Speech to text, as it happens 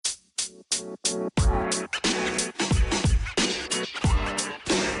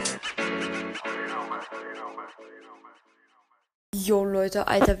Jo Leute,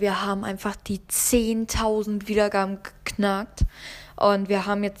 Alter, wir haben einfach die 10.000 Wiedergaben geknackt. Und wir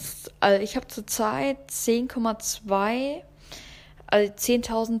haben jetzt, also ich habe zurzeit 10,2, also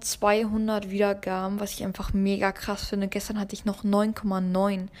 10.200 Wiedergaben, was ich einfach mega krass finde. Gestern hatte ich noch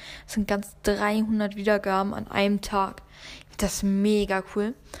 9,9. Das sind ganz 300 Wiedergaben an einem Tag. Das ist mega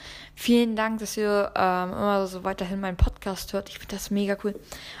cool. Vielen Dank, dass ihr immer so weiterhin meinen Podcast hört. Ich finde das mega cool.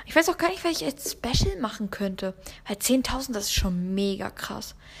 Ich weiß auch gar nicht, was ich als Special machen könnte. Weil 10.000, das ist schon mega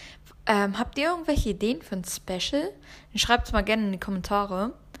krass. Habt ihr irgendwelche Ideen für ein Special? Dann schreibt es mal gerne in die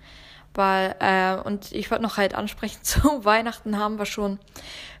Kommentare. Weil, und ich wollte noch halt ansprechen, zu Weihnachten haben wir schon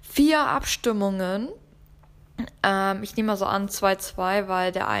 4 Abstimmungen. Ich nehme mal so an 2-2,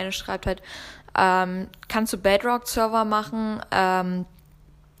 weil der eine schreibt halt, kannst du Bedrock-Server machen,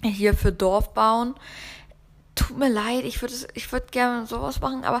 hier für Dorf bauen. Tut mir leid, ich würde gerne sowas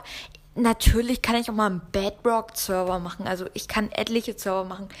machen, aber natürlich kann ich auch mal einen Bedrock-Server machen. Also ich kann etliche Server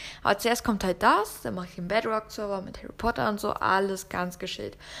machen. Aber zuerst kommt halt das, dann mache ich einen Bedrock-Server mit Harry Potter und so, alles ganz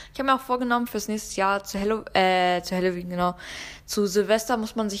geschillt. Ich habe mir auch vorgenommen, fürs nächste Jahr zu Halloween, genau. Zu Silvester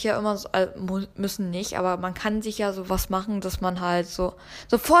muss man sich ja immer, müssen nicht, aber man kann sich ja sowas machen, dass man halt so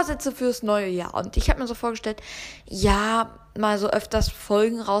Vorsätze fürs neue Jahr. Und ich habe mir so vorgestellt, ja, mal so öfters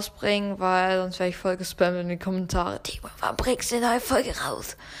Folgen rausbringen, weil sonst wäre ich voll gespammt in die Kommentare. Timo, wann bringst du eine neue Folge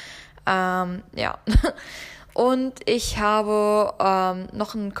raus? Ja. Und ich habe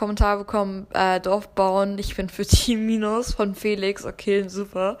noch einen Kommentar bekommen, Dorf bauen, ich bin für Team Minus von Felix, okay,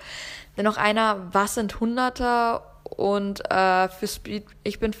 super. Dann noch einer, was sind Hunderter? Und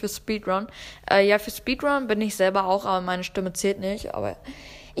ich bin für Speedrun. Ja, für Speedrun bin ich selber auch, aber meine Stimme zählt nicht. Aber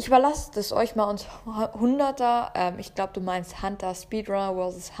ich überlasse das euch mal uns Hunderter. Ich glaube, du meinst Hunter, Speedrunner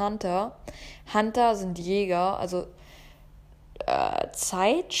versus Hunter. Hunter sind Jäger, also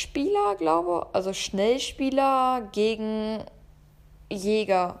Zeitspieler, glaube ich. Also Schnellspieler gegen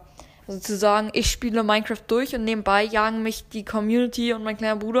Jäger. Also zu sagen, ich spiele Minecraft durch und nebenbei jagen mich die Community und mein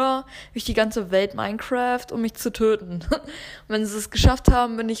kleiner Bruder durch die ganze Welt Minecraft, um mich zu töten. Und wenn sie es geschafft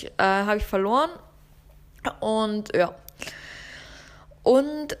haben, habe ich verloren. Und ja.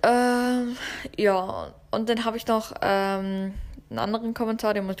 Und ja, und dann habe ich noch einen anderen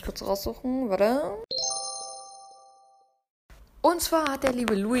Kommentar, den muss ich kurz raussuchen. Warte. Und zwar hat der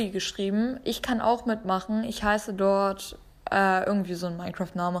liebe Louis geschrieben, ich kann auch mitmachen. Ich heiße dort irgendwie so ein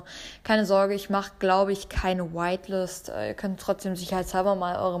Minecraft-Name. Keine Sorge, ich mache, glaube ich, keine Whitelist. Ihr könnt trotzdem sicherheitshalber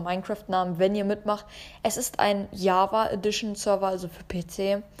mal eure Minecraft-Namen, wenn ihr mitmacht. Es ist ein Java Edition Server, also für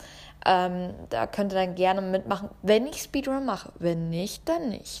PC. Da könnt ihr dann gerne mitmachen, wenn ich Speedrun mache. Wenn nicht, dann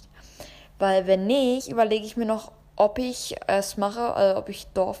nicht. Weil wenn nicht, überlege ich mir noch, ob ich es mache, also ob ich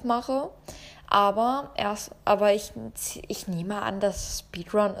Dorf mache. Aber ich nehme an, dass es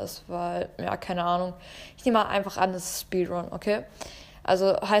Speedrun ist, weil, ja, keine Ahnung. Ich nehme einfach an, dass es Speedrun, okay?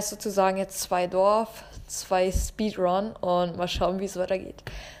 Also heißt sozusagen jetzt 2 Dorf, 2 Speedrun und mal schauen, wie es weitergeht.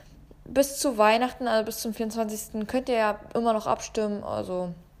 Bis zu Weihnachten, also bis zum 24. könnt ihr ja immer noch abstimmen,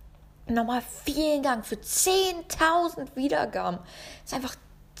 also nochmal vielen Dank für 10.000 Wiedergaben. Das ist einfach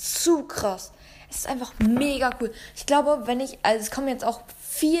zu krass. Es ist einfach mega cool. Ich glaube, es kommen jetzt auch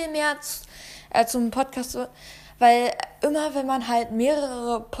viel mehr zum Podcast, weil immer, wenn man halt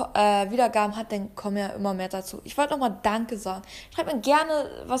mehrere Wiedergaben hat, dann kommen ja immer mehr dazu. Ich wollte nochmal Danke sagen. Schreibt mir gerne,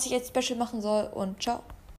 was ich jetzt Special machen soll und ciao.